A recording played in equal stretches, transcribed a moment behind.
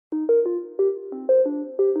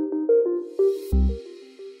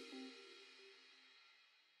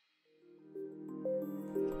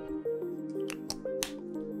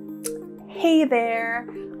Hey there,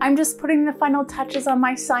 I'm just putting the final touches on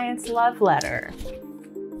my science love letter.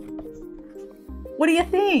 What do you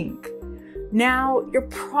think? Now, you're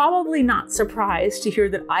probably not surprised to hear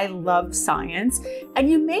that I love science, and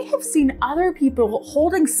you may have seen other people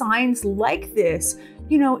holding signs like this,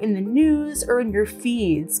 in the news or in your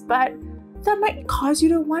feeds, but that might cause you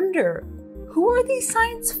to wonder, who are these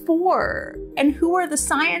signs for? And who are the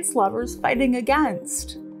science lovers fighting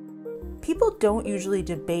against? People don't usually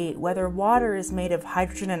debate whether water is made of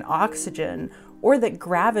hydrogen and oxygen or that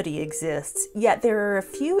gravity exists, yet there are a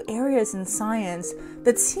few areas in science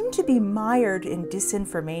that seem to be mired in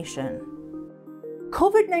disinformation.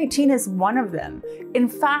 COVID-19 is one of them. In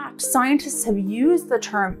fact, scientists have used the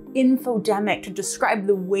term infodemic to describe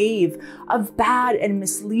the wave of bad and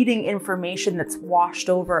misleading information that's washed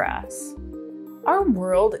over us. Our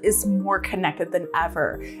world is more connected than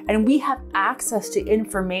ever, and we have access to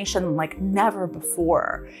information like never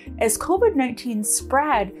before. As COVID-19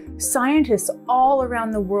 spread, scientists all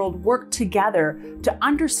around the world worked together to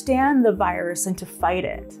understand the virus and to fight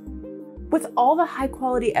it. With all the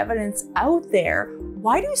high-quality evidence out there,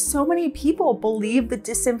 why do so many people believe the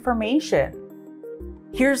disinformation?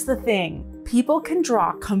 Here's the thing. People can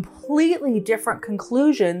draw completely different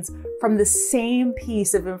conclusions from the same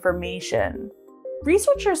piece of information.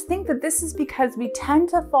 Researchers think that this is because we tend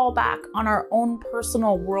to fall back on our own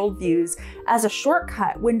personal worldviews as a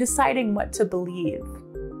shortcut when deciding what to believe.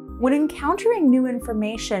 When encountering new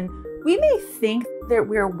information, we may think that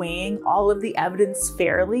we're weighing all of the evidence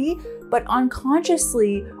fairly, but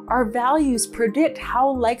unconsciously, our values predict how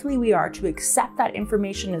likely we are to accept that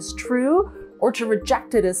information as true or to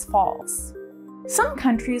reject it as false. Some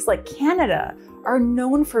countries, like Canada, are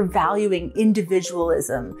known for valuing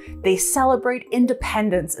individualism. They celebrate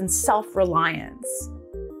independence and self-reliance.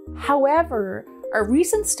 However, a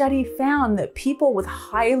recent study found that people with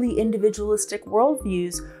highly individualistic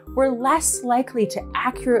worldviews were less likely to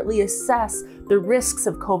accurately assess the risks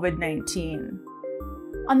of COVID-19.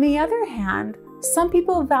 On the other hand, some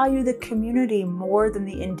people value the community more than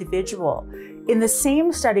the individual. In the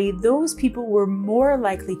same study, those people were more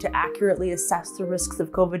likely to accurately assess the risks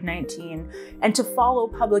of COVID-19 and to follow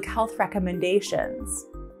public health recommendations.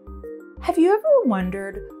 Have you ever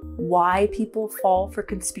wondered why people fall for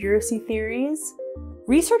conspiracy theories?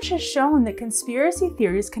 Research has shown that conspiracy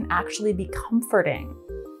theories can actually be comforting.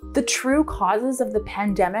 The true causes of the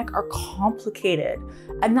pandemic are complicated,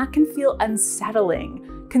 and that can feel unsettling.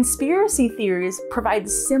 Conspiracy theories provide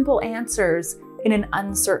simple answers in an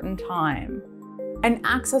uncertain time. And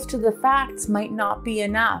access to the facts might not be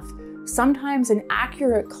enough. Sometimes an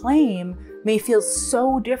accurate claim may feel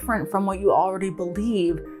so different from what you already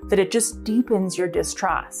believe that it just deepens your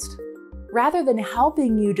distrust. Rather than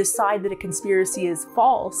helping you decide that a conspiracy is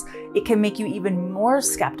false, it can make you even more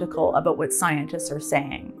skeptical about what scientists are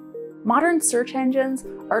saying. Modern search engines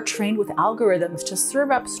are trained with algorithms to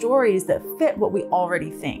serve up stories that fit what we already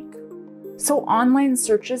think. So online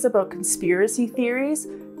searches about conspiracy theories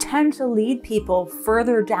tend to lead people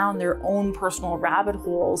further down their own personal rabbit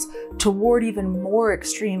holes toward even more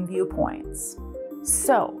extreme viewpoints.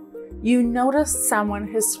 So, you notice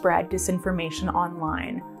someone has spread disinformation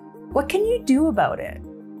online. What can you do about it?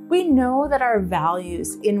 We know that our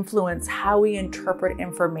values influence how we interpret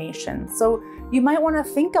information, so you might want to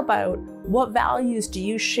think about what values do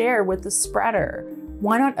you share with the spreader.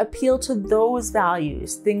 Why not appeal to those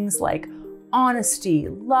values, things like honesty,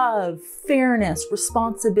 love, fairness,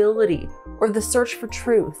 responsibility, or the search for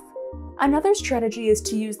truth. Another strategy is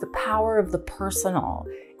to use the power of the personal.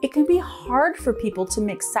 It can be hard for people to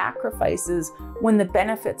make sacrifices when the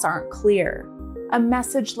benefits aren't clear. A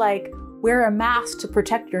message like, wear a mask to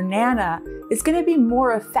protect your Nana, is going to be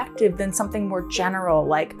more effective than something more general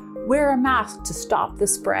like, wear a mask to stop the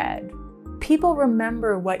spread. People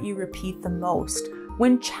remember what you repeat the most.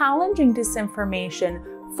 When challenging disinformation,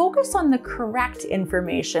 focus on the correct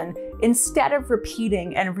information instead of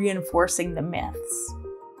repeating and reinforcing the myths.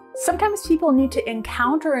 Sometimes people need to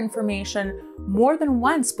encounter information more than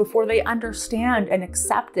once before they understand and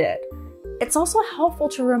accept it. It's also helpful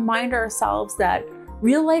to remind ourselves that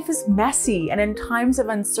real life is messy, and in times of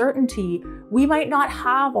uncertainty, we might not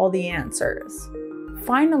have all the answers.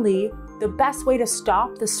 Finally, the best way to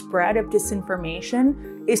stop the spread of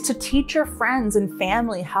disinformation is to teach your friends and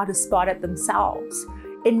family how to spot it themselves.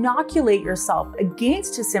 Inoculate yourself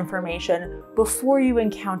against disinformation before you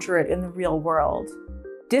encounter it in the real world.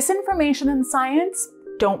 Disinformation and science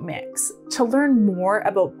don't mix. To learn more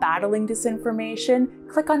about battling disinformation,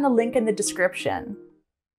 click on the link in the description.